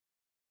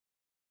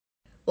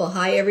Well,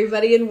 hi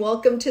everybody and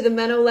welcome to the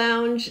Meno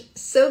Lounge.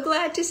 So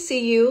glad to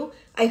see you.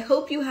 I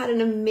hope you had an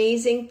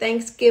amazing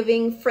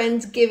Thanksgiving,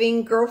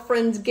 Friendsgiving,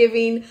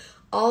 Girlfriendsgiving,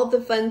 all the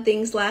fun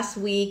things last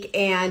week,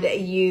 and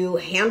you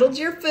handled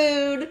your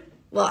food.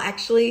 Well,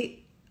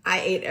 actually, I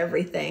ate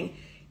everything.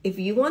 If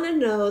you want to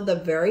know the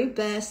very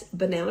best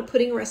banana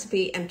pudding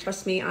recipe, and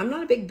trust me, I'm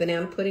not a big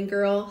banana pudding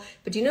girl,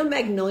 but you know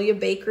Magnolia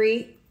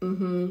Bakery?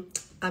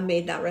 I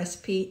made that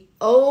recipe.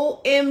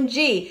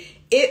 OMG.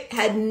 It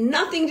had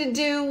nothing to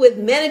do with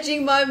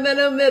managing my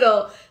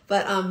middle,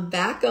 but I'm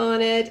back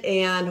on it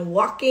and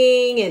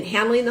walking and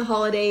handling the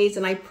holidays.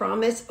 And I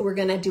promise we're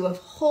going to do a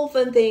whole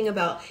fun thing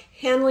about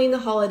handling the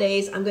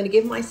holidays. I'm going to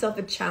give myself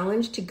a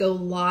challenge to go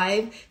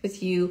live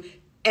with you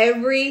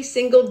every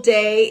single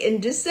day in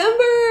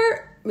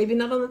December. Maybe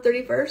not on the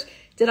 31st.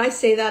 Did I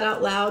say that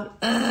out loud?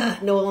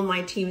 Noel and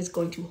my team is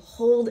going to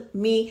hold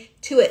me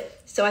to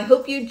it. So I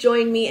hope you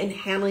join me in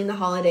handling the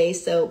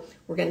holidays. So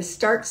we're going to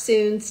start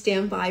soon.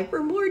 Stand by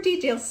for more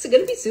details. It's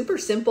going to be super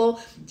simple,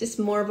 just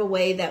more of a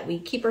way that we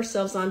keep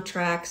ourselves on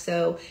track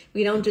so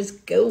we don't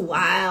just go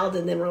wild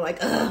and then we're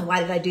like,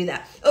 why did I do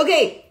that?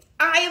 Okay,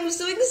 I am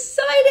so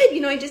excited.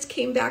 You know, I just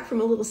came back from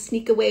a little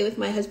sneak away with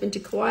my husband to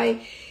Kauai,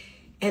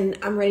 and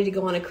I'm ready to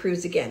go on a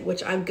cruise again,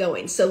 which I'm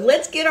going. So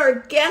let's get our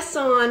guests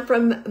on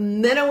from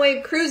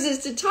MenoWell Cruises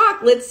to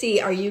talk. Let's see,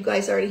 are you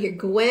guys already here?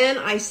 Gwen,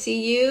 I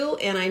see you,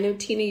 and I know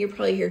Tina, you're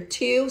probably here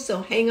too,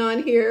 so hang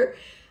on here.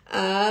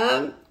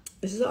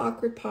 This is the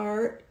awkward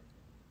part.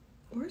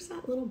 Where's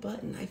that little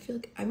button? I feel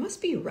like I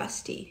must be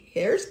rusty.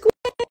 Here's Gwen.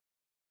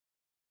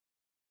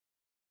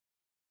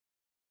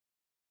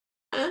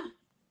 I'm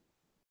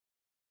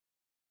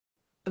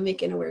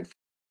making a weird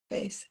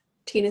face.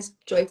 Tina's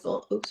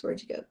joyful. Oops,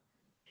 where'd you go?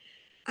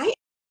 I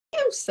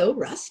am so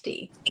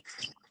rusty.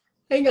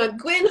 Hang on,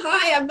 Gwen,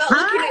 hi. I'm not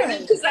looking at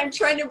you because I'm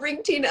trying to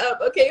bring Tina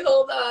up. Okay,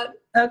 hold on.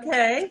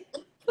 Okay.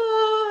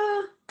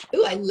 Ooh,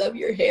 I love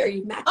your hair.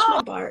 You match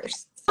my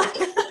bars.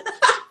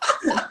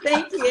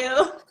 Thank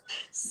you.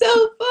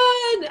 So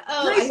fun.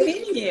 Nice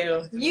meeting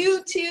you.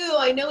 You too.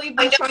 I know we've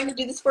been trying to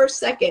do this for a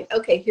second.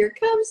 Okay, here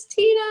comes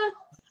Tina.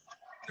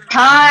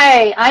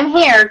 Hi, I'm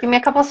here. Give me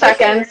a couple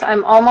seconds. Okay.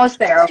 I'm almost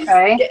there,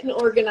 okay? She's getting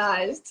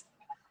organized.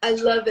 I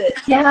love it.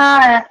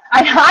 Yeah.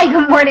 Hi,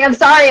 good morning. I'm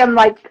sorry I'm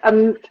like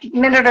a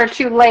minute or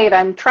two late.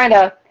 I'm trying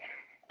to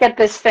get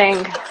this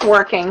thing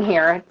working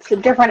here. It's a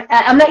different,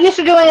 I'm not used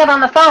to doing it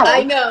on the phone.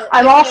 I know.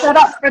 I'm all set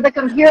up for the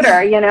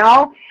computer, you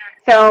know?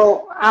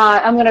 So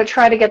I'm going to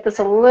try to get this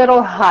a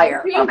little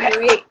higher. Okay.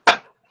 Great.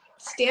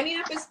 Standing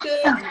up is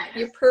good.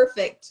 You're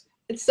perfect.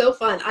 It's so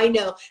fun. I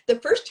know. The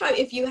first time,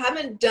 if you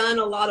haven't done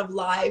a lot of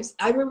lives,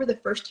 I remember the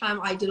first time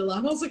I did a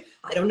live, I was like,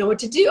 I don't know what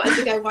to do. I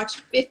think I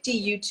watched 50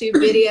 YouTube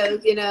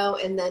videos, you know,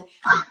 and then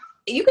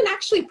you can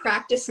actually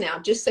practice now.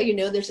 Just so you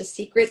know, there's a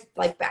secret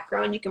like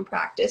background you can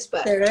practice.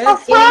 But there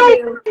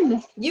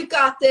is. You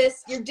got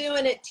this. You're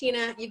doing it,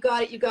 Tina. You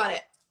got it. You got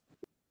it.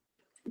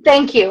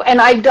 Thank you.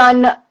 And I've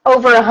done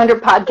over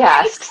 100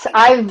 podcasts.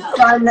 I've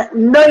done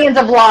millions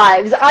of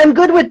lives. I'm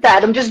good with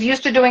that. I'm just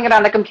used to doing it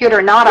on the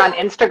computer, not on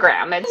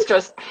Instagram. It's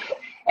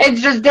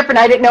just different.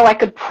 I didn't know I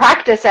could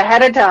practice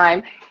ahead of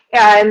time.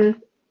 And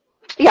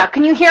yeah,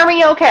 can you hear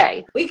me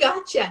okay? We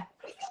got you.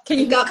 Can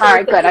you All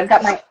right, good. I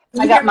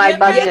got my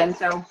buds in,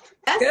 so.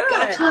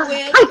 Yes, got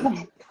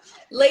you,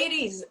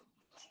 Ladies,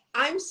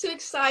 I'm so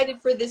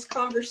excited for this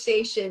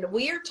conversation.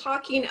 We are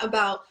talking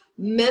about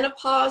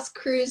menopause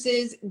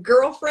cruises,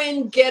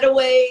 girlfriend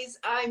getaways.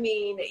 I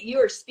mean, you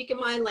are speaking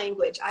my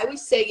language. I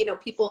always say, you know,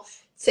 people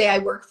say I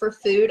work for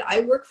food. I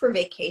work for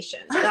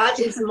vacations. That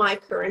is my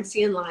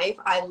currency in life.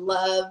 I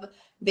love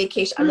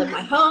vacation. I love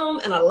my home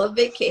and I love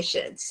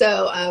vacation.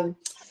 So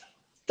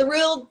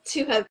thrilled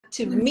to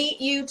meet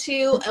you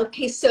two.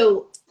 Okay,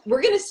 so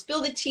we're going to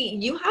spill the tea.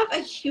 You have a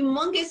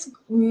humongous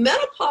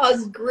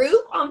menopause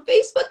group on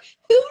Facebook.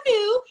 Who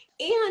knew?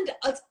 And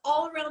it's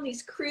all around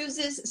these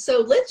cruises.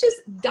 So let's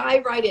just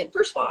dive right in.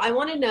 First of all, I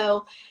want to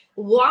know,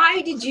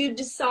 why did you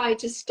decide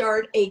to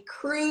start a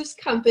cruise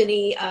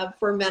company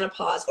for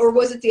menopause? Or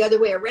was it the other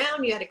way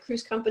around? You had a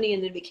cruise company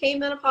and then became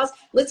menopause?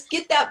 Let's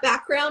get that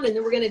background and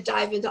then we're going to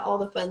dive into all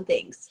the fun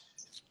things.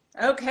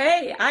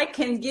 Okay, I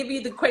can give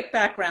you the quick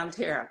background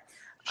here.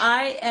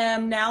 I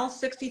am now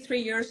 63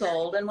 years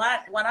old, and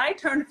when I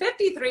turned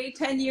 53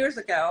 10 years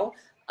ago,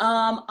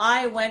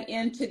 I went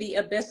into the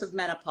abyss of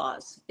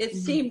menopause. It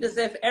seemed as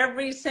if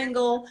every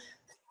single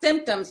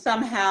symptom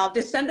somehow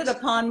descended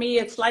upon me.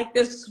 It's like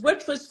this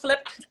switch was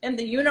flipped in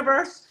the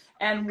universe,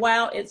 and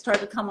wow, it started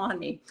to come on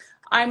me.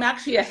 I'm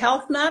actually a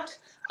health nut.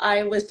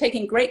 I was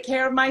taking great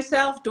care of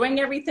myself,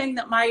 doing everything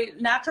that my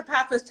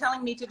naturopath was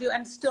telling me to do,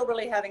 and still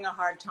really having a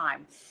hard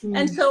time.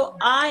 And so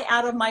I,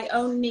 out of my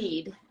own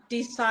need,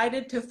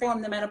 decided to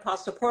form the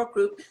menopause support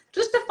group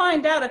just to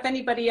find out if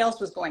anybody else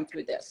was going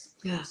through this.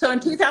 So in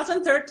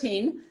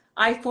 2013,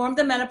 I formed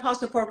the menopause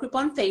support group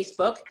on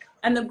Facebook,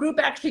 and the group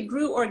actually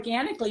grew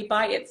organically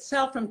by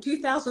itself from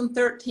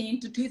 2013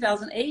 to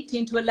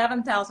 2018 to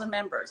 11,000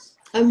 members.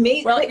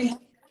 Amazing. Well,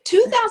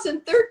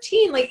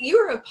 2013, like you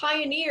were a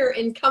pioneer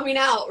in coming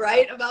out,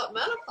 right, about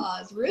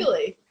menopause,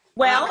 really?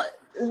 Well,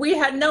 we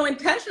had no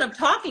intention of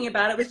talking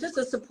about it. It was just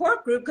a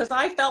support group because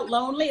I felt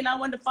lonely and I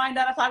wanted to find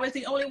out if I was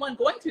the only one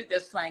going through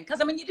this thing.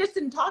 Because, I mean, you just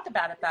didn't talk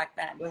about it back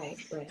then. Right.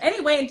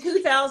 Anyway, in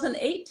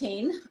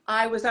 2018,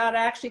 I was out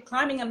actually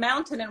climbing a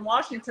mountain in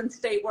Washington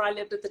State where I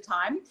lived at the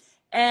time.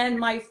 And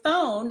my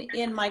phone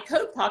in my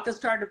coat pocket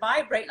started to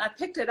vibrate. And I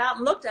picked it out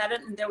and looked at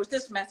it. And there was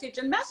this message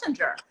in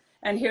Messenger.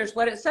 And here's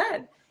what it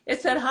said.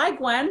 It said, "Hi,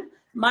 Gwen.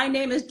 My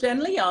name is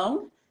Jen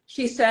Leong."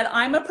 She said,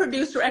 "I'm a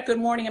producer at Good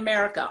Morning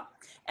America."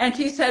 And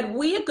she said,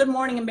 "We at Good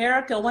Morning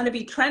America want to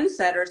be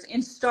trendsetters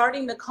in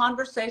starting the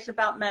conversation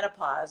about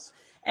menopause."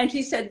 And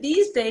she said,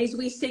 "These days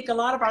we seek a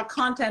lot of our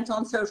content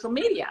on social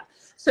media."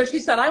 So she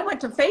said, "I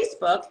went to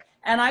Facebook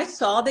and I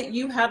saw that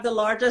you have the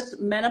largest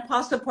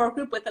menopause support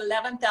group with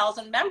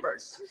 11,000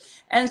 members.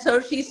 And so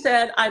she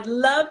said, I'd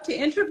love to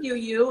interview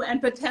you and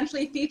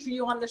potentially feature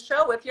you on the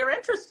show if you're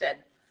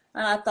interested."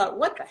 And I thought,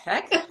 what the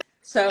heck?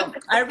 So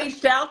I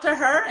reached out to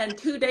her, and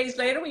 2 days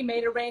later, we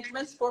made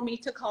arrangements for me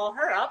to call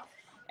her up.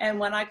 And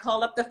when I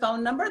called up the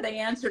phone number, they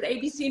answered,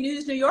 "ABC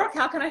News New York,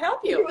 how can I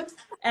help you?"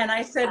 And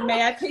I said,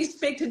 "May I please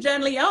speak to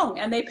Jen Leong?"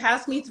 And they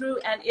passed me through,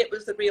 and it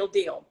was the real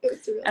deal.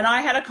 And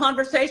I had a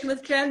conversation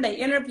with Jen. They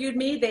interviewed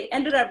me. They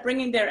ended up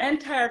bringing their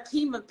entire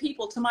team of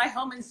people to my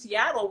home in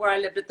Seattle, where I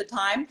lived at the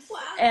time. Wow.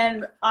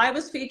 And I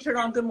was featured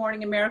on Good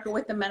Morning America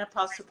with the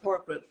Menopause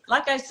Support Group.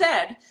 Like I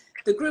said,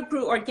 the group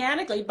grew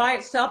organically by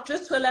itself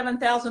just to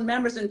 11,000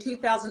 members in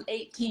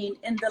 2018.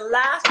 In the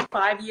last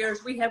 5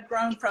 years, we have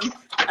grown from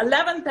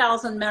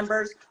 11,000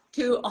 members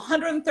to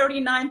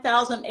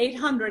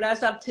 139,800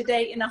 as of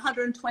today in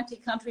 120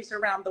 countries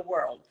around the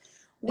world.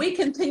 We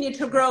continue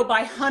to grow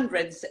by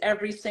hundreds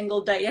every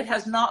single day. It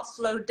has not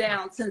slowed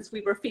down since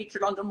we were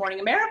featured on Good Morning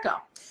America.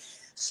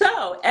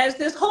 So as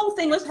this whole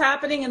thing was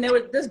happening and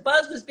this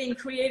buzz was being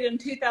created in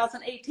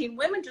 2018,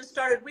 women just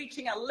started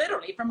reaching out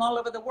literally from all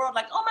over the world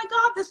like, "Oh my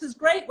God, this is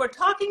great. We're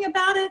talking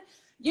about it.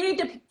 You need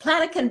to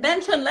plan a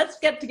convention. Let's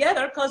get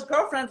together," because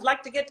girlfriends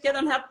like to get together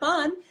and have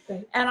fun.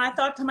 Right. And I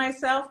thought to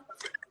myself,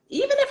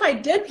 even if I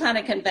did plan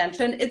a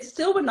convention, it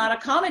still would not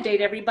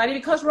accommodate everybody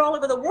because we're all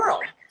over the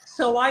world.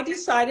 So I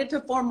decided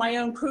to form my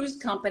own cruise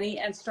company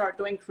and start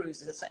doing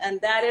cruises. And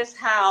that is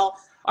how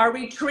our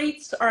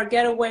retreats, our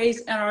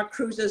getaways, and our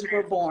cruises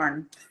were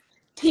born.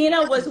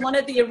 Tina was one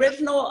of the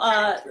original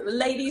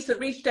ladies that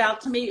reached out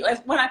to me.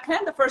 When I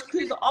planned the first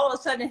cruise, all of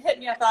a sudden it hit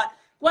me. I thought,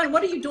 "Gwen,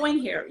 what are you doing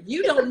here?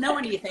 You don't know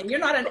anything. You're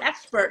not an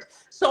expert."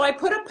 So I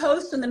put a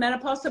post in the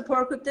Menopause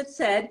Support Group that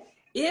said,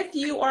 if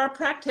you are a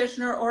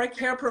practitioner or a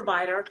care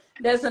provider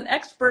that's an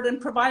expert in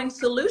providing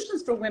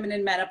solutions for women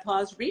in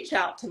menopause, reach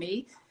out to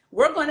me.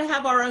 We're going to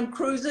have our own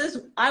cruises.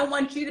 I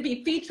want you to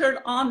be featured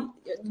on,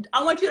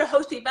 I want you to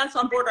host events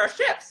on board our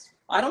ships.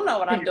 I don't know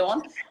what I'm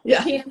doing.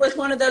 Yeah. Tina was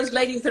one of those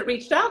ladies that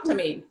reached out to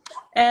me.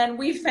 And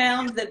we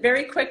found that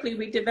very quickly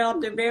we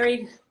developed a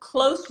very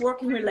close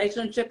working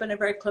relationship and a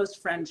very close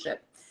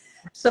friendship.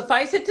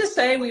 Suffice it to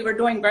say, we were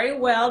doing very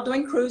well,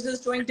 doing cruises,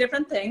 doing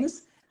different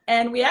things.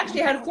 And we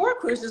actually had 4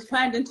 cruises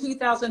planned in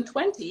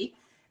 2020.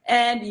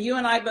 And you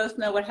and I both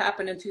know what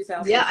happened in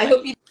 2020. Yeah, I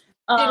hope you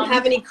didn't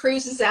have any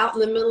cruises out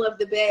in the middle of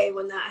the bay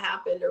when that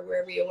happened or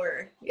wherever you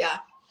were. Yeah.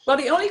 Well,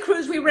 the only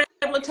cruise we were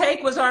able to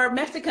take was our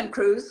Mexican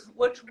cruise,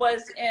 which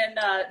was in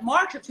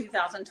March of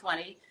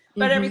 2020,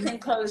 but everything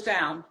closed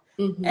down.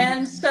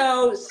 And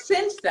so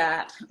since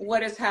that,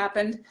 what has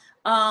happened,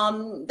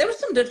 there was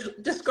some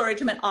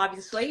discouragement,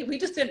 obviously. We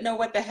just didn't know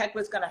what the heck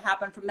was going to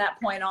happen from that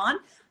point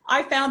on.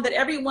 I found that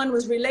everyone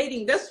was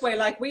relating this way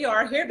like we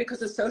are here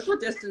because of social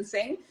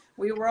distancing.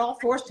 We were all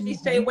forced to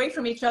stay away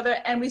from each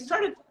other. And we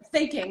started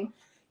thinking,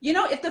 you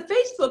know, if the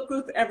Facebook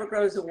group ever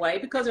goes away,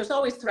 because there's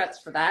always threats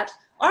for that,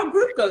 our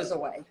group goes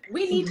away.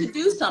 We need to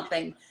do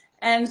something.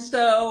 And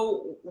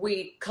so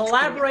we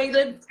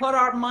collaborated, put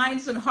our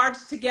minds and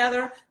hearts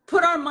together,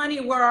 put our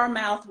money where our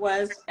mouth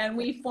was, and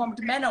we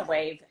formed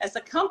MenoWell as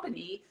a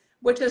company,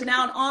 which is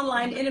now an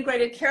online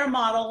integrated care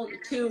model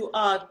to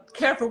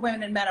care for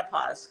women in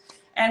menopause.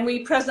 And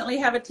we presently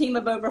have a team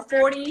of over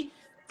 40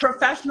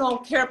 professional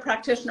care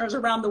practitioners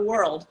around the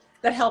world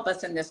that help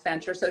us in this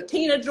venture. So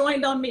Tina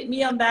joined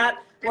me on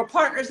that. We're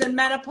partners in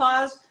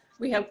menopause.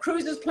 We have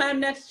cruises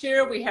planned next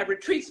year. We have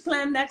retreats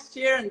planned next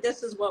year, and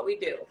this is what we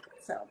do.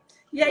 So,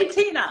 yay,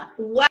 Tina.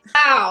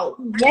 Wow.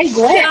 Yay,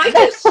 Gwen. Can I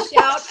just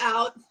shout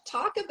out,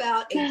 talk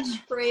about a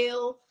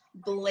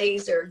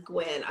trailblazer,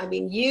 Gwen. I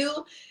mean,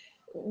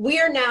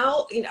 we are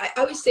now, you know, I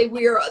always say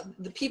we are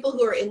the people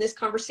who are in this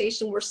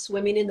conversation, we're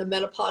swimming in the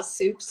menopause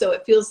soup. So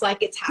it feels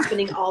like it's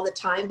happening all the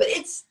time, but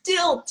it's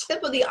still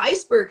tip of the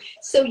iceberg.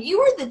 So you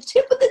were the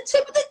tip of the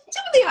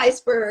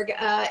iceberg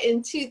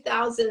in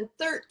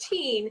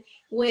 2013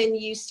 when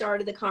you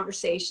started the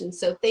conversation.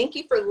 So thank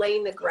you for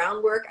laying the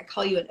groundwork. I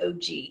call you an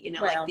OG, you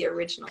know, like the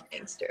original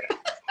gangster.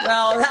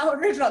 Well, that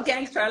original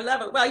gangster, I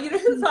love it. Well, you know,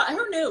 who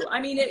knew? I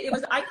mean,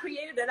 I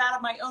created it out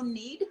of my own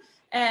need.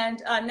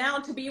 And now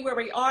to be where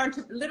we are and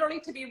to literally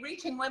to be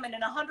reaching women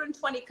in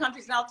 120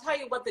 countries. And I'll tell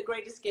you what the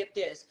greatest gift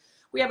is.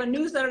 We have a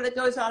newsletter that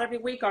goes out every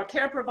week. Our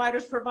care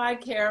providers provide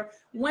care.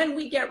 When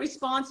we get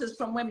responses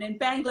from women in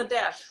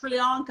Bangladesh, Sri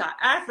Lanka,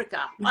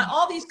 Africa,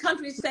 all these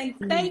countries saying,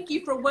 thank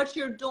you for what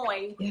you're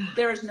doing,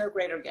 there is no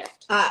greater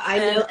gift.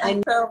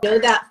 I know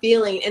that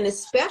feeling. And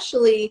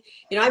especially,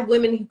 you know, I have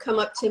women who come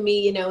up to me,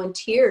 you know, in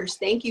tears.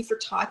 Thank you for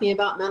talking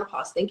about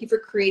menopause. Thank you for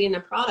creating a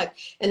product.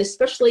 And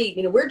especially,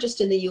 you know, we're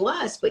just in the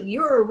US, but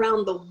you're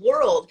around the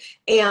world.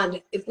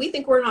 And if we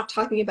think we're not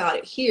talking about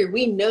it here,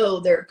 we know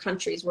there are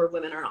countries where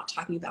women are not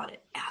talking about it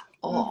at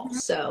all.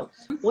 So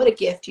what a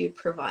gift you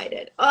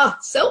provided. Oh,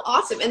 so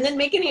awesome. And then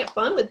making it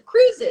fun with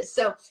cruises.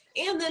 So,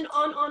 and then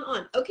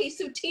on. Okay,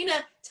 so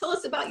Tina, tell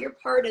us about your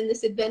part in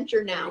this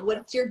adventure now.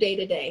 What's your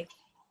day-to-day?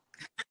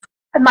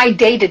 My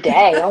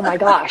day-to-day, oh my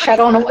gosh, I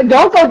don't know,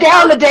 don't go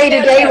down the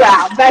day-to-day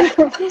route, but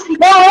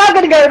no, I'm not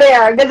going to go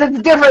there because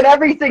it's different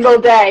every single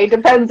day,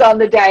 depends on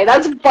the day.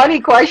 That's a funny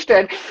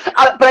question,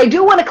 but I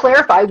do want to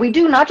clarify, we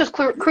do not just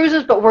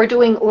cruises, but we're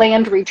doing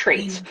land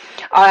retreats.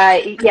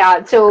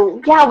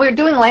 We're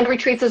doing land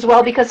retreats as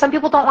well because some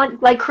people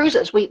don't like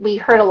cruises. We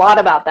heard a lot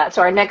about that,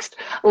 so our next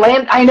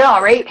I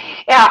know, right?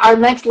 Yeah, our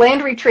next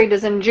land retreat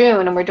is in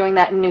June, and we're doing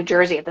that in New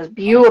Jersey at this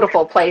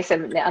beautiful place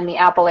in the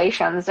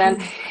Appalachians,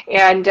 and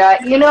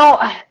you know,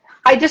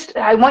 I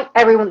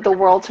want the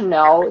world to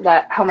know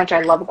that how much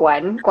I love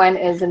Gwen. Gwen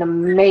is an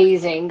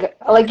amazing,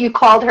 like you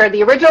called her,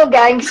 the original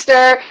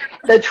gangster,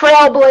 the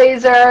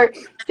trailblazer,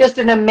 just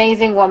an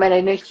amazing woman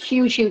and a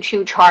huge, huge,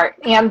 huge heart.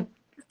 And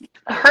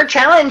her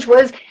challenge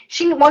was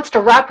she wants to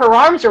wrap her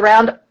arms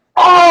around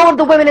all of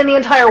the women in the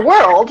entire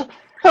world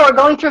who are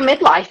going through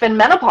midlife and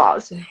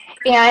menopause.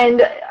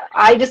 And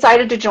I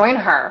decided to join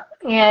her.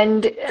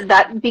 And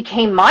that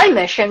became my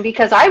mission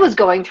because I was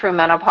going through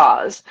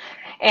menopause.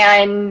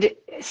 And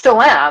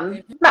still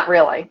am. Not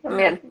really. I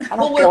mean, I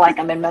don't feel like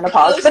I'm in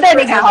menopause. But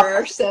anyhow.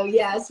 Forever, so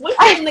yes, once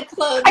you're in the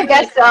club. I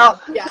guess so.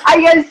 Yeah.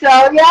 I guess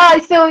so. Yeah.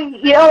 So,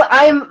 you know,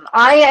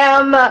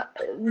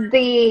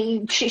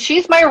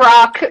 she's my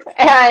rock,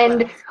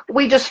 and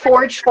we just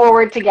forged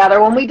forward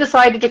together. When we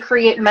decided to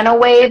create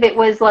MenoWave, it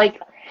was like,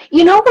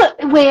 you know what,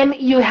 when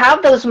you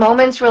have those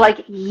moments where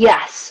like,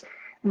 yes,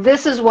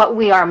 this is what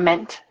we are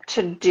meant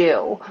to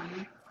do.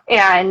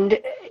 And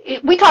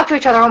we talk to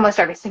each other almost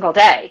every single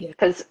day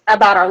because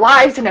about our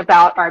lives and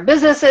about our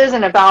businesses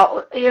and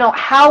about, you know,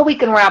 how we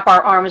can wrap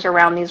our arms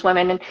around these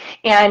women.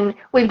 And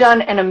we've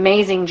done an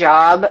amazing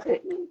job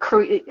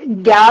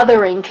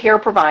gathering care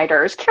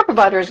providers. Care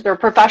providers, they're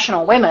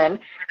professional women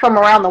from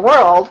around the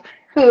world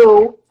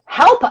who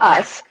help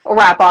us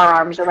wrap our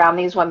arms around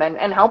these women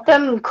and help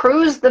them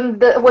cruise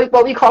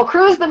what we call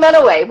cruise the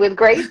MenoWave with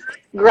grace,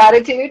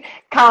 gratitude,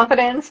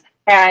 confidence,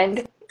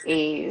 and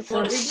ease.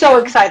 So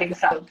exciting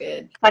stuff. So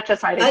good. Such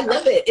exciting I stuff.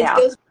 love it. It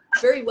goes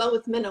very well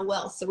with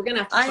MenoWell. So we're going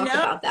to have to talk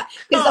about that.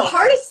 Because the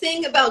hardest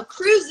thing about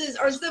cruises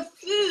is the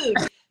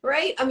food,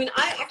 right? I mean,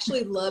 I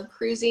actually love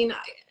cruising.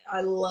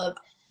 I love,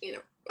 you know,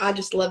 I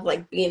just love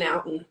like being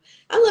out, and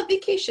I love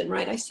vacation,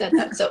 right? I said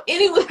that. So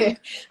anyway,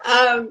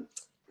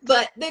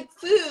 but the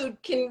food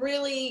can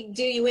really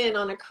do you in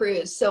on a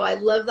cruise. So I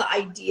love the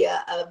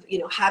idea of, you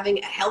know, having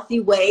a healthy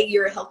way.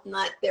 You're a health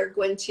nut. They're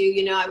going to,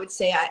 you know, I would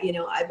say,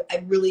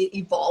 I've really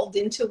evolved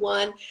into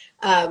one.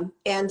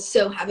 And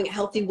so having a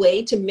healthy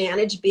way to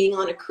manage being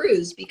on a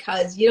cruise,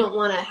 because you don't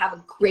want to have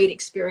a great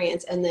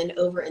experience and then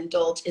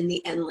overindulge in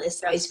the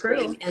endless ice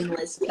cream,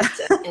 endless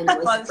pizza,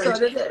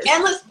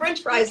 endless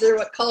French fries are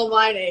what call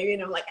my name. You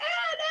know, I'm like,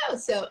 no.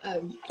 So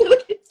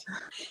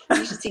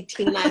you should see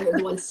Tina and I are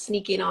the ones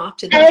sneaking off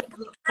to the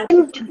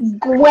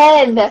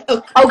Gwen.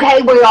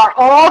 Okay, we are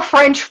all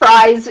French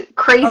fries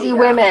crazy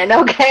women.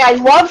 Okay, I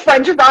love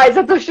French fries.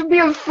 There should be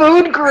a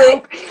food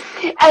group.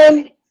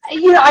 And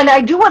you know, and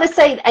I do want to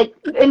say,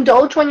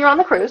 indulge when you're on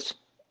the cruise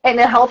in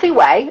a healthy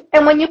way,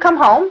 and when you come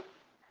home,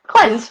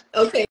 cleanse.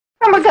 Okay.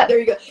 And we're good. There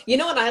you go. You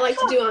know what I like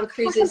to do on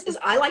cruises is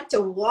I like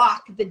to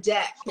walk the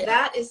deck.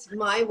 That is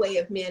my way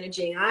of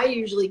managing. I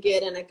usually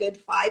get in a good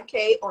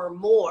 5K or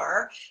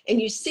more,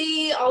 and you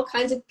see all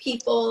kinds of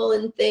people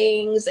and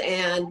things,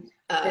 and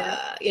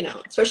you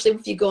know, especially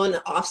if you go in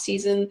the off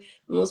season,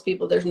 most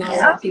people, there's not a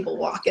lot of people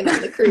walking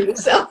on the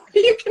cruise, so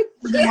you can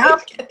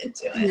get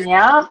into it.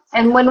 Yeah,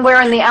 and when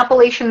we're in the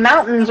Appalachian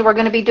Mountains, we're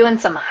going to be doing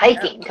some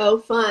hiking. Oh,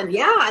 fun.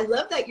 Yeah, I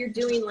love that you're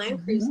doing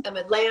land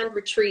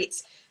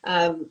retreats.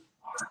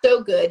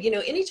 So good. You know,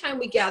 anytime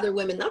we gather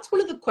women, that's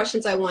one of the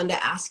questions I wanted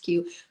to ask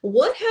you.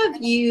 What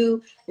have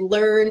you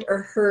learned or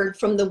heard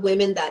from the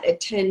women that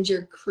attend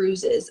your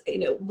cruises? You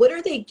know, what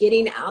are they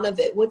getting out of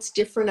it? What's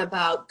different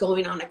about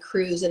going on a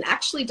cruise? And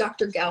actually,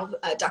 Dr.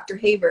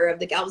 Haver of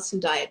the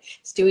Galveston Diet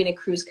is doing a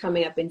cruise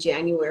coming up in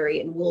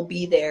January, and we'll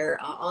be there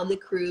on the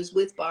cruise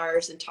with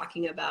bars and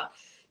talking about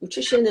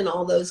nutrition and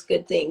all those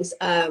good things.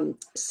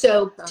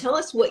 So tell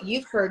us what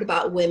you've heard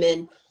about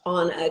women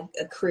on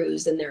a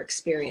cruise and their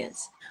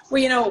experience.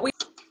 Well, you know, what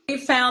we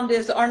found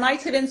is our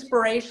nights of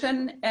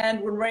inspiration,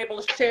 and when we're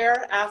able to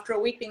share after a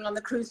week being on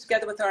the cruise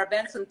together with our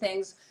events and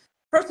things,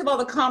 first of all,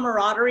 the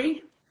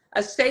camaraderie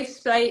a safe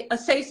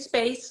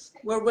space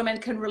where women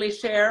can really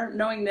share,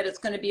 knowing that it's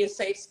going to be a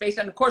safe space.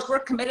 And of course, we're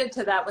committed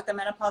to that with the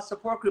Menopause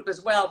Support Group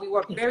as well. We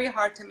work very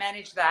hard to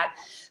manage that.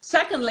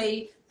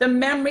 Secondly, the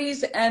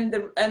memories and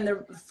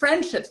the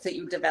friendships that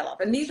you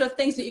develop. And these are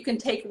things that you can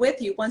take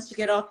with you once you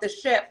get off the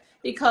ship,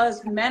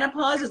 because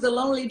menopause is a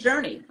lonely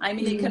journey. I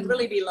mean, it can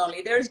really be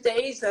lonely. There's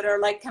days that are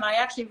like, can I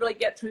actually really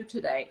get through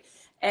today?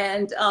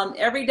 And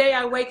every day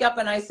I wake up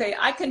and I say,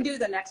 I can do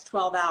the next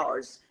 12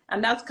 hours.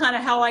 And that's kind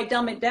of how I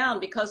dumb it down,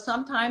 because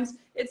sometimes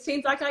it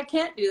seems like I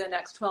can't do the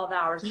next 12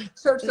 hours.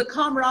 So it's the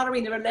camaraderie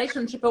in the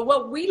relationship. But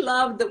what we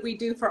love that we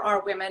do for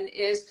our women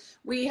is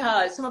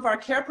some of our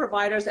care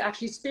providers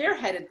actually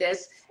spearheaded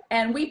this,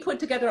 and we put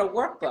together a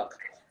workbook.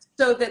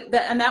 So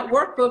that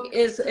workbook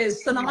is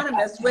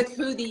synonymous with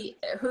who the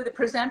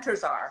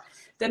presenters are.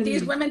 That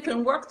these women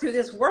can work through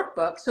this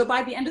workbook. So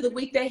by the end of the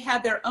week, they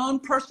have their own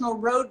personal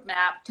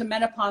roadmap to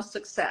menopause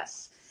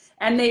success.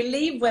 And they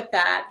leave with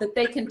that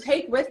they can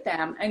take with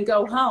them and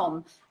go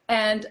home.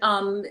 And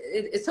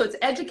so it's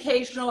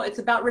educational, it's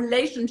about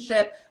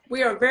relationship.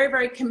 We are very,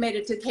 very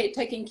committed to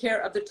taking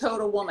care of the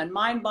total woman,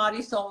 mind,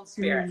 body, soul, and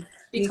spirit,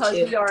 because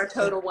we are a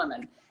total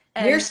woman.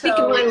 And you're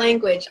speaking my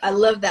language. I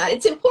love that.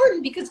 It's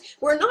important because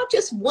we're not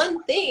just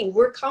one thing.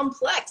 We're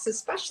complex,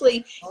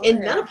 especially in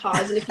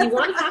menopause. And if you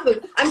want to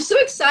have I'm so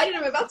excited.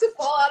 I'm about to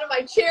fall out of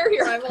my chair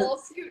here. I'm all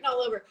scooting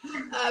all over.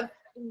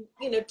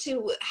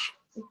 To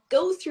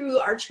go through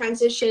our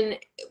transition,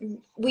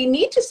 we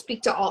need to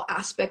speak to all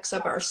aspects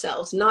of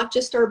ourselves, not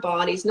just our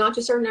bodies, not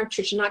just our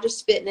nutrition, not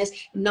just fitness,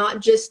 not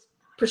just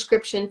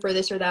prescription for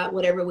this or that,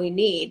 whatever we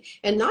need,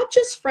 and not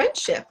just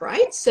friendship,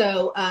 right?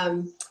 So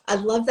I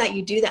love that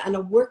you do that. And a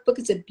workbook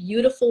is a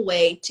beautiful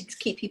way to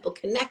keep people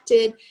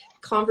connected,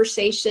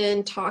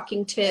 conversation,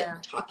 talking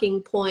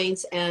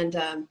points,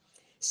 and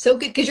so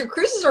good, because your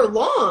cruises are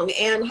long,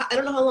 and I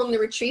don't know how long the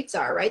retreats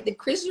are, right? The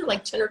cruises are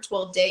like 10 or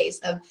 12 days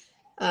of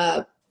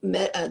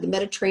the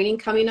meta training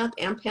coming up,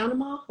 and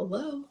Panama.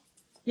 Hello.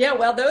 Yeah,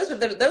 well, those are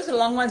the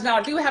long ones. Now,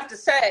 I do have to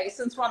say,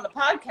 since we're on the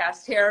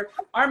podcast here,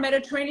 our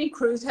Mediterranean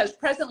cruise has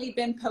presently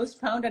been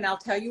postponed, and I'll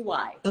tell you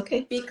why.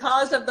 Okay.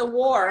 Because of the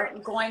war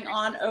going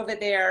on over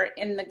there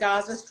in the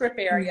Gaza Strip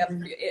area.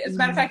 As a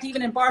matter of fact,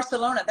 even in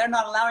Barcelona, they're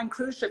not allowing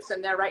cruise ships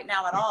in there right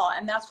now at all,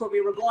 and that's where we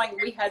were going.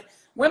 We had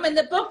women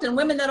that booked and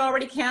women that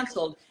already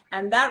canceled,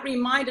 and that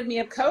reminded me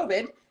of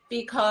COVID,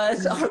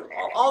 because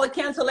all the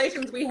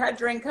cancellations we had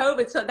during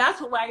COVID. So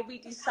that's why we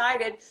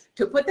decided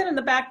to put that in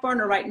the back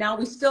burner right now.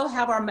 We still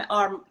have our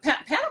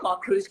Panama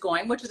cruise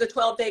going, which is a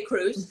 12-day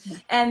cruise.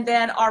 And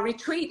then our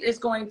retreat is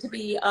going to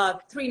be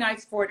 3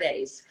 nights, 4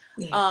 days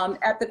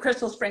at the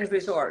Crystal Springs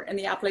Resort in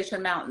the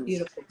Appalachian Mountains.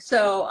 Beautiful.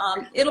 So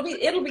it'll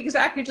be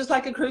exactly just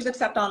like a cruise,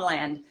 except on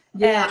land.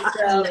 Yeah,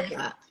 and, I love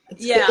that.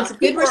 It's a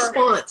good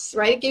response,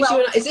 right? It gives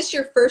is this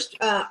your first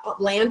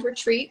land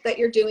retreat that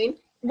you're doing?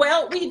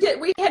 Well, we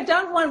had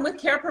done one with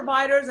care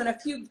providers and a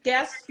few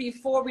guests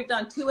before. We've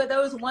done 2 of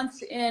those,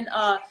 once in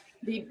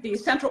the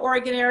Central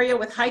Oregon area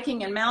with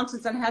hiking and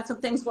mountains, and had some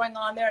things going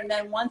on there, and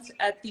then once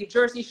at the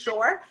Jersey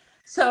Shore.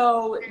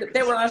 So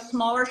they were on a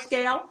smaller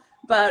scale,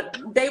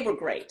 but they were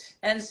great.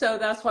 And so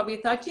that's why we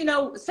thought,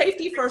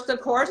 safety first,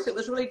 of course. It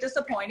was really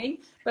disappointing,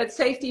 but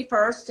safety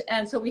first.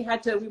 And so we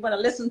want to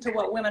listen to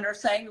what women are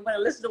saying. We want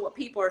to listen to what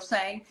people are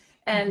saying,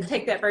 and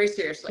take that very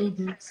seriously.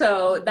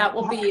 So that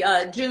will be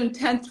June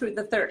 10th through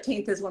the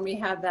 13th is when we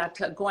have that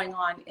going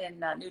on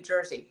in New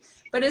Jersey.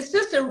 But it's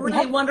just a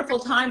really wonderful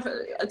time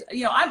for,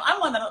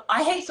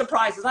 I hate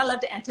surprises. I love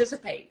to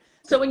anticipate.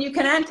 So when you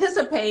can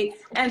anticipate,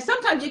 and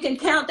sometimes you can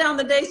count down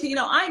the days, so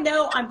I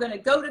know I'm going to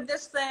go to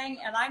this thing,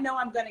 and I know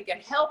I'm going to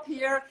get help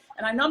here,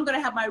 and I know I'm going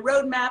to have my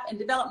roadmap and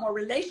develop more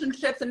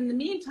relationships. And in the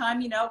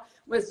meantime,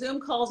 with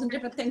Zoom calls and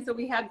different things that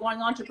we had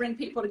going on to bring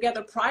people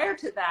together prior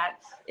to that,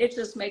 it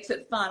just makes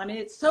it fun. I mean,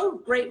 it's so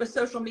great with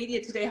social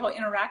media today, how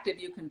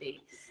interactive you can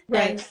be.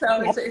 Right. And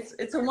so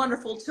it's a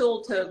wonderful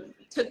tool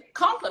to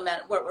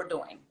complement what we're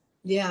doing.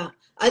 Yeah,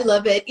 I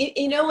love it.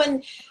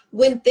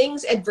 When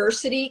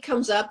adversity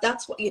comes up,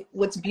 that's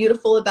what's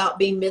beautiful about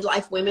being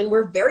midlife women.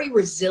 We're very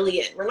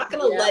resilient. We're not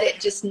going to let it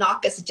just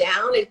knock us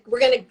down. We're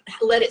going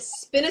to let it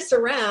spin us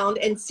around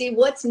and see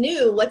what's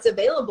new, what's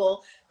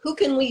available. Who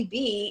can we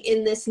be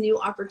in this new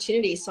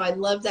opportunity? So I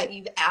love that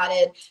you've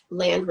added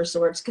land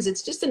resorts, because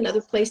it's just another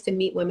place to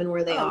meet women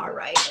where they are,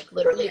 right? Like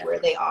literally where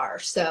they are.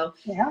 So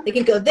they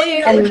can go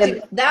there, and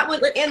do that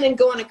one, and then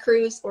go on a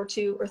cruise or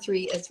 2 or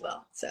 3 as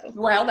well. So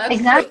that's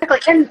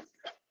exactly.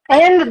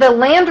 And the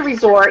land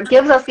resort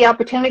gives us the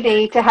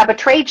opportunity to have a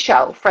trade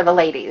show for the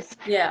ladies.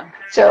 Yeah.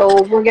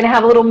 So we're going to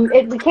have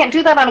we can't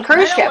do that on a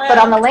cruise ship, but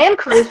on the land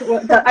cruise,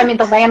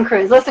 the land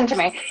cruise, listen to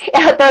me.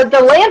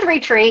 The land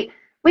retreat,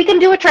 we can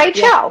do a trade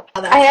show.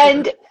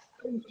 And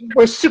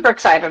we're super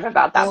excited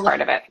about that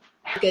part of it.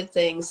 Good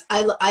things.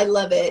 I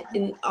love it.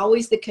 And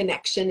always the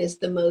connection is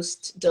the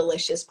most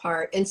delicious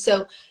part. And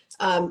so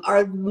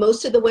are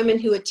most of the women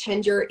who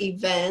attend your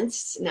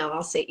events, now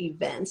I'll say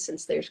events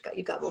since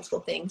you've got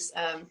multiple things,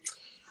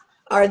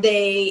 are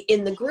they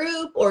in the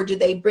group, or do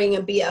they bring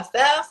a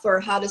BFF, or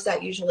how does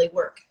that usually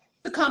work?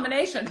 A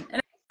combination.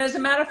 And as a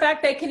matter of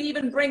fact, they can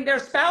even bring their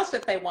spouse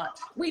if they want.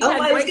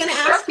 I was going to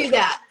ask you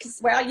that.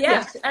 Well,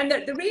 yes. Yeah.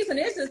 And the reason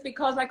is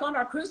because like on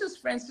our cruises,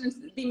 for instance,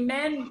 the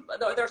men,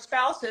 their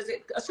spouses,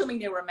 assuming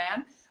they were a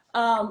man,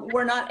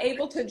 were not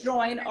able to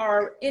join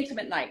our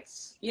intimate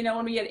nights, you know,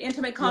 when we had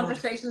intimate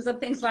conversations and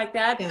things like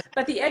that. Yeah.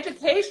 But the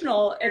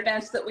educational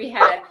events that we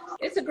had,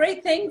 it's a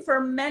great thing for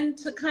men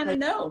to kind of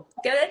know,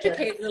 get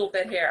educated a little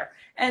bit here.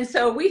 And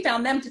so we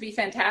found them to be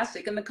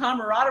fantastic. And the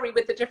camaraderie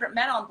with the different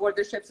men on board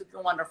the ships has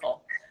been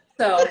wonderful.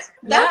 So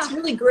that's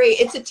really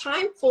great. It's a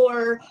time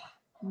for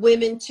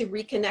women to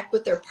reconnect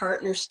with their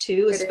partners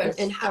too,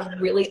 and have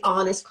really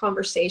honest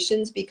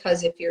conversations,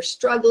 because if you're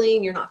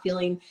struggling, you're not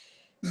feeling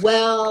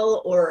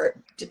well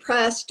or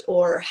depressed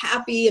or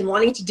happy and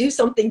wanting to do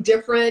something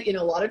different, you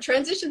know, a lot of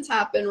transitions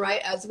happen,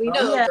 right? As we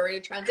know, during a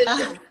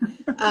transition.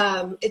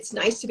 It's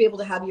nice to be able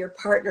to have your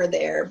partner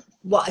there.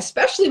 Well,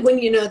 especially when,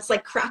 you know, it's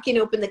like cracking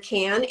open the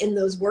can in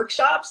those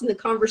workshops and the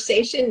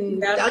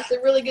conversation. That's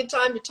a really good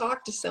time to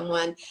talk to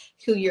someone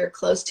who you're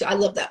close to. I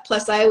love that.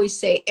 Plus, I always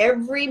say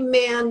every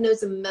man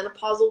knows a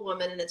menopausal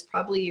woman, and it's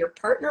probably your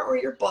partner or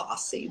your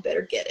boss. So you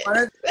better get it.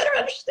 You better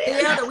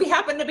understand. Yeah, that we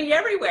happen to be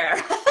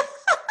everywhere.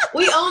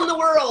 We own the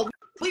world.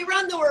 We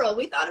run the world.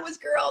 We thought it was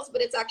girls,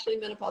 but it's actually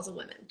menopausal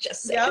women.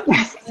 Just saying.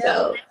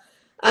 So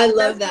I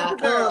love that.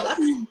 Oh,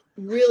 that's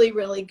really,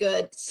 really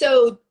good.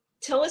 So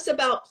tell us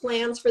about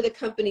plans for the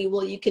company.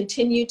 Will you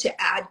continue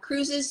to add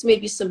cruises,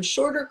 maybe some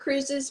shorter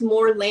cruises,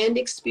 more land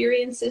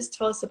experiences?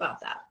 Tell us about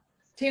that.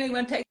 Tina, you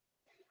want to take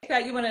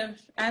that? You want to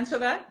answer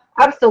that?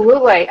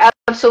 Absolutely.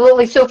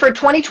 Absolutely. So for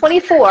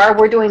 2024,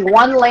 we're doing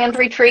one land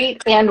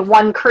retreat and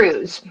one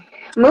cruise.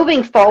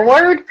 Moving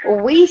forward,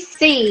 we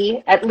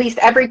see at least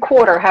every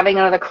quarter having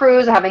another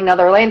cruise, having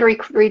another land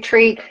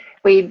retreat.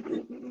 So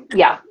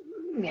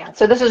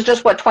this is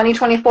just what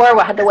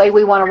 2024, the way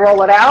we want to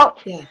roll it out.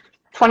 Yeah.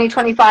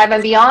 2025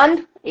 and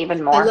beyond,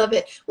 even more. I love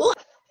it. Well,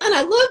 and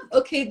I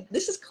love,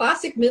 this is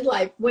classic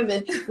midlife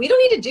women. We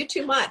don't need to do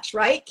too much,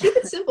 right? Keep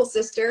it simple,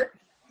 sister.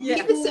 Yeah.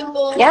 Keep it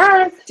simple.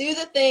 Yes. Do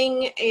the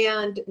thing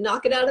and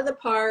knock it out of the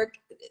park.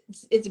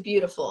 It's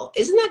beautiful.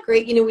 Isn't that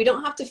great? You know, we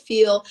don't have to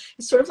feel,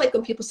 it's sort of like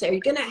when people say, are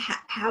you going to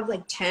have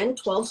like 10,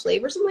 12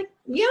 flavors? I'm like,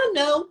 yeah,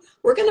 no,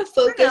 we're going to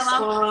focus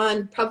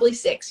on probably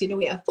 6. You know,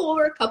 we have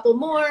 4, a couple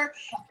more,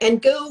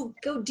 and go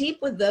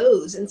deep with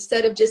those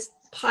instead of just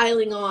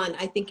piling on.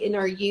 I think in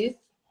our youth,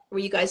 were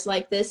you guys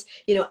like this,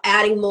 you know,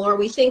 adding more,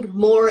 we think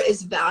more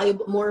is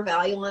valuable, more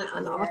valuable,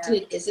 and often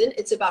it isn't.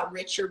 It's about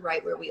richer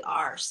right where we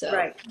are.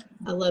 So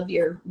I love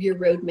your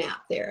roadmap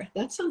there.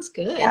 That sounds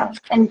good. Yeah.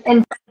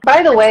 And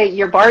by the way,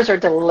 your bars are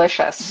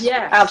delicious.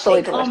 Yeah,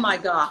 absolutely delicious. Oh my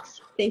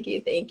gosh. Thank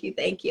you.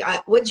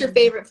 What's your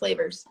favorite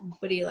flavors?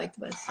 What do you like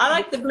the best? I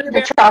like the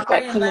blueberry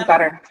chocolate peanut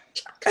butter.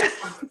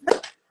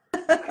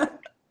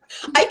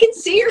 I can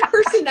see your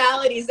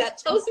personalities. That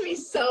tells me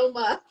so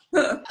much.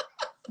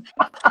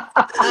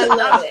 I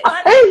love it.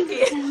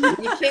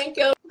 You can't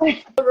go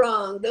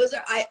wrong. Those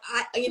are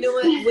you know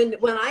what,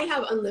 when I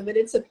have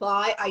unlimited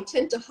supply, I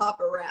tend to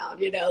hop around,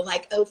 you know,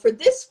 like, oh, for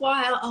this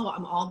while,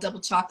 I'm all double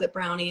chocolate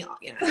brownie,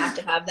 you know, I have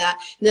to have that.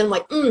 And then I'm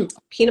like,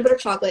 peanut butter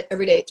chocolate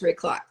every day at 3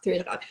 o'clock.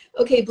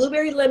 Okay,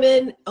 blueberry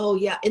lemon. Oh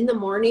yeah, in the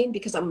morning,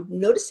 because I'm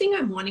noticing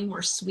I'm wanting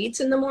more sweets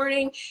in the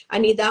morning. I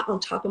need that on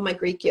top of my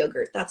Greek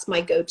yogurt. That's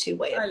my go-to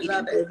way of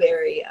eating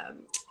blueberry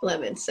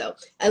lemon. So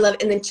I love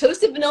it. And then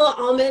toasted vanilla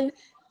almond.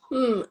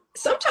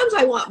 Sometimes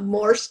I want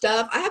more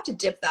stuff. I have to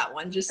dip that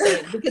one, just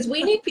saying, because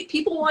we need,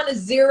 people want a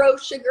 0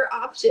 sugar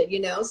option, you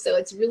know, so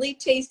it's really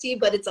tasty,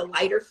 but it's a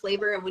lighter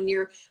flavor. And when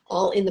you're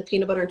all in the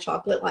peanut butter and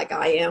chocolate, like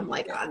I am,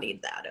 like, I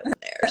need that over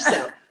there.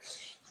 So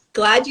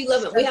glad you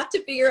love it. We have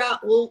to figure out,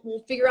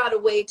 we'll figure out a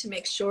way to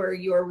make sure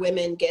your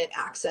women get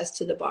access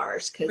to the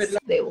bars, because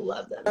they will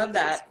love them. Love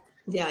that.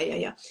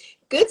 Yeah.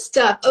 Good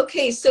stuff.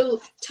 Okay, so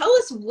tell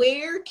us,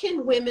 where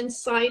can women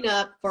sign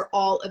up for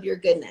all of your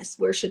goodness?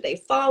 Where should they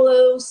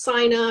follow,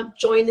 sign up,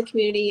 join the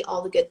community,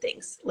 all the good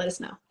things? Let us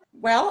know.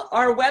 Well,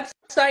 our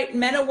website,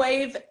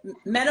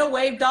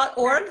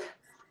 MenoWave.org.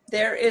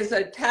 There is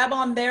a tab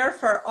on there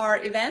for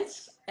our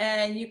events,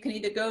 and you can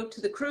either go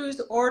to the cruise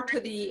or to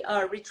the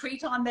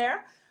retreat on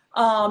there.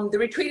 The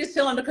retreat is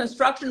still under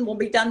construction. Will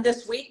be done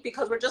this week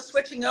because we're just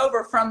switching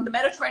over from the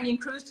Mediterranean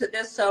cruise to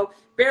this. So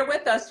bear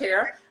with us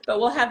here, but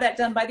we'll have that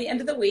done by the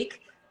end of the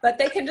week. But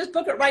they can just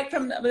book it right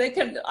from,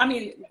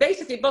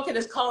 basically book it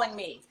as calling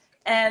me.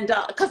 And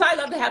because I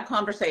love to have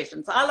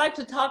conversations. I like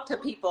to talk to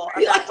people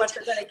about what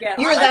they're going to get.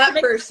 You're that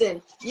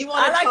person. You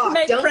want to talk. To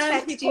make Don't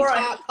friends text you,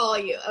 talk, call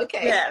you.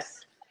 Okay. Yes.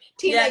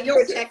 Tina,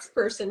 you're a text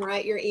person,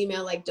 right? Your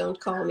email, like, don't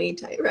call me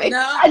type, right?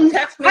 No,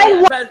 text me. I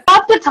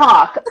love to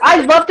talk.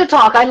 I love to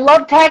talk. I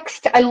love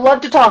text. I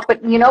love to talk.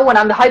 But, you know, when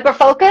I'm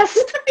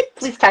hyper-focused,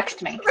 please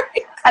text me.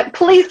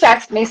 Please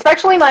text me,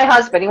 especially my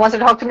husband. He wants to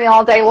talk to me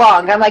all day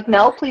long. I'm like,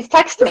 no, please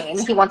text me.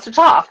 And he wants to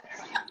talk.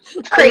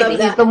 It's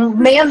crazy. He's the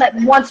man that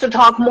wants to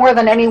talk more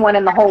than anyone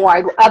in the whole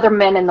wide, other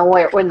men in the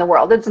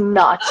world. It's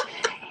nuts.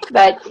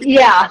 But,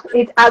 yeah,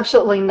 it's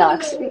absolutely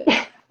nuts.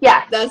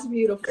 Yeah. That's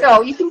beautiful.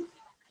 So you can...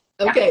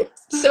 Okay,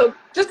 so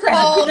Just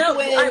call you know,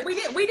 Gwen.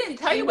 we didn't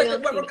tell you what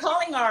we're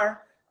calling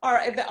our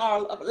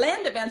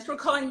land events. We're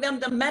calling them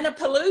the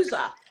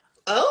Menopalooza.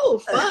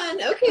 Oh,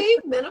 fun. Okay,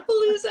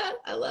 Menopalooza.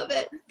 I love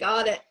it.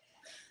 Got it.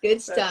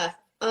 Good stuff.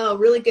 Oh,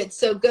 really good.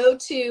 So go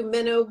to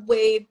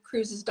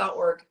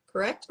menowavecruises.org,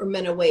 correct? Or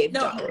menowave.org?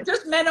 No,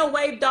 just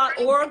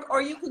menowave.org,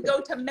 or you can go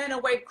to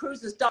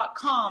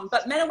menowavecruises.com.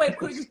 But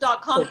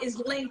menowavecruises.com is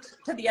linked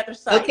to the other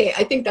site. Okay,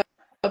 I think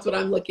that's what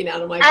I'm looking at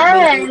on my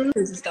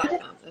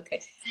menowavecruises.com. Okay.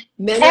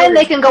 And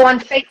they can go on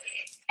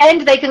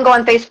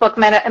Facebook,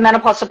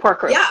 Menopause Support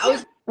Group.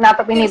 Yeah, not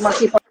that we need more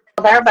people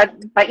there, but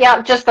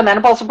yeah, just the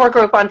Menopause Support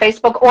Group on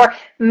Facebook, or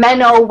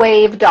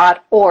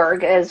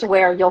menowave.org is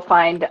where you'll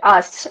find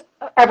us,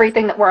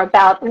 everything that we're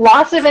about.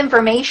 Lots of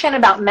information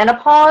about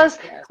menopause.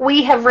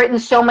 We have written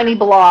so many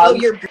blogs. Oh,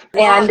 your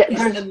blog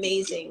is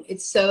amazing.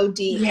 It's so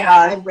deep. Yeah,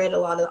 I've read a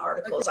lot of the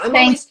articles. I'm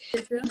always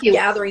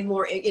gathering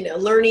more,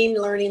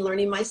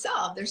 learning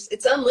myself.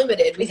 It's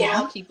unlimited. We can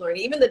all keep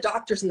learning. Even the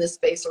doctors in this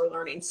space are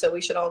learning, so we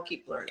should all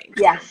keep learning.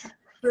 Yes.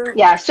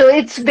 Yeah, so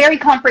it's very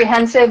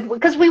comprehensive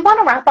because we want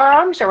to wrap our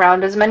arms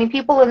around as many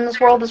people in this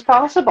world as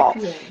possible.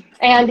 Yeah.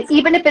 And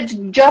even if it's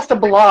just a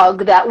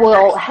blog that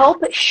will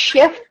help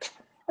shift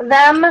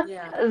them,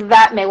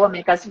 that will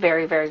make us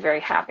very, very, very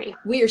happy.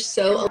 We are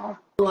so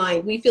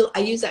aligned. I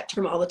use that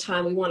term all the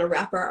time. We want to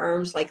wrap our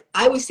arms, like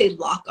I always say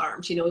lock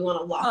arms, we want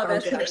to lock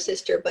arms with our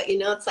sister, but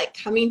it's like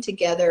coming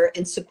together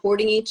and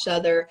supporting each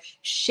other,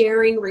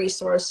 sharing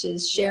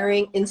resources,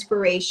 sharing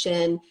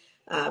inspiration.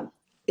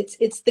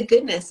 It's the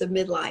goodness of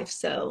midlife.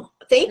 So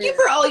thank you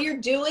for all you're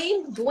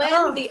doing,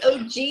 Gwen, the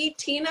OG,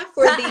 Tina,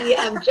 for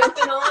the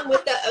jumping on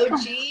with the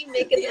OG,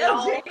 making it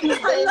all.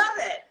 I love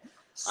it.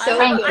 So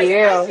thank you.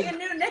 I see a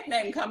new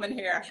nickname coming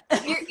here.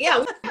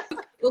 Yeah,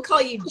 we'll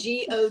call you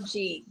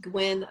GOG,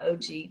 Gwen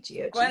OG,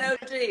 GOG. Gwen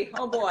OG.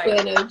 Oh boy.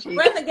 Gwen OG.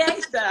 Gwen the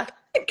gangsta.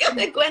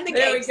 Gwen the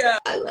there gangsta. We go.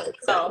 I love it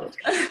so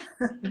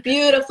much.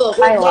 Beautiful.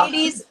 Well,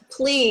 ladies,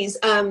 please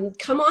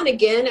come on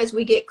again as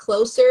we get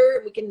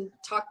closer. We can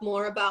talk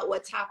more about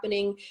what's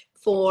happening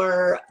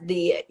for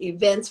the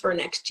events for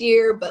next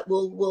year, but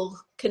we'll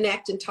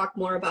connect and talk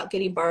more about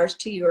getting bars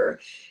to your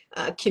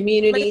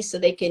community so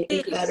they can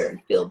eat better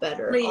and feel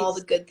better, all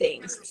the good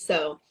things.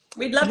 So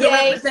we'd love to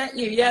represent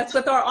you. Yes,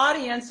 with our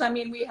audience. I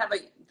mean, we have a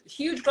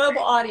huge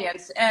global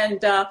audience,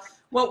 and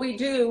what we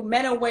do,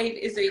 MenoWave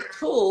is a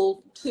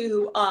tool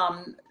to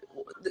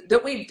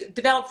that we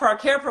developed for our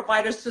care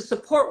providers to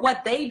support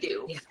what they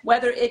do,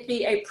 whether it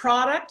be a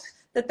product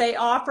that they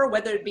offer,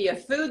 whether it be a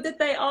food that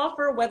they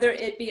offer, whether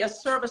it be a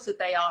service that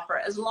they offer,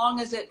 as long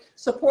as it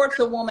supports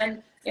a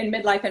woman in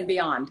midlife and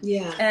beyond.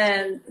 Yeah.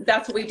 And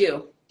that's what we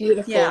do.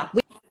 Beautiful. Yeah.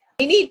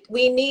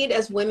 We need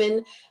as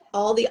women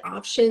all the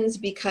options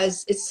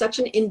because it's such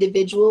an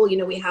individual,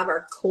 we have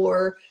our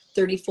core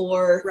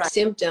 34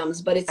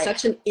 symptoms, but it's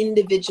such an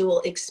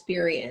individual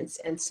experience.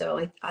 And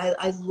so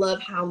I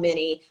love how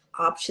many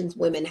options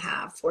women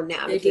have for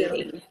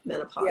navigating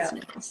menopause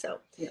now.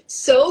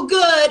 So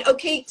good.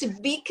 Okay, to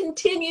be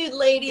continued,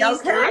 ladies.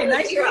 Okay,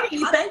 nice meeting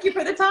you. Thank you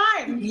for the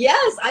time.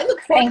 Yes, I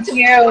look forward to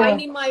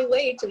finding my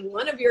way to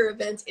one of your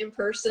events in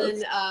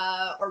person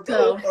or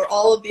both or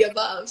all of the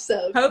above.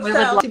 So hope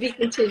so. To be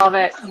continued. Love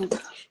it.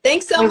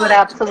 Thanks so much. We would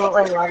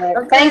absolutely love it.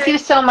 Okay. Thank you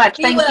so much.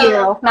 Thank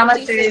you.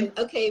 Namaste.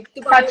 Okay,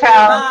 goodbye.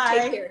 Ciao. Bye.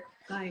 Take care.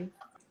 Bye.